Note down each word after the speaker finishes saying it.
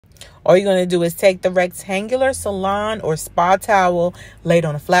All you're going to do is take the rectangular salon or spa towel, lay it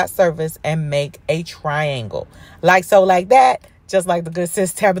on a flat surface, and make a triangle. Like so, like that, just like the good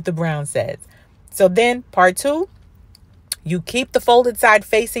sis Tabitha Brown says. So then part 2, you keep the folded side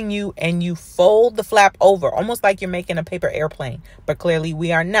facing you and you fold the flap over, almost like you're making a paper airplane, but clearly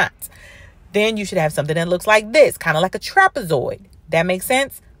we are not. Then you should have something that looks like this, kind of like a trapezoid. That makes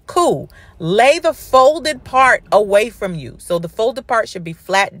sense? Cool. Lay the folded part away from you. So the folded part should be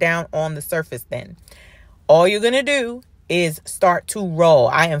flat down on the surface then. All you're going to do is start to roll.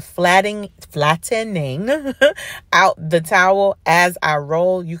 I am flattening out the towel as I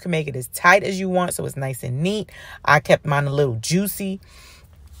roll. You can make it as tight as you want so it's nice and neat. I kept mine a little juicy.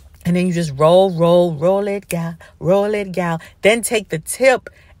 And then you just roll it, gal, roll it, gal. Then take the tip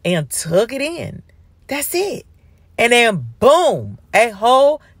and tuck it in. That's it. And then boom, a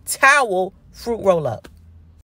whole towel fruit roll up.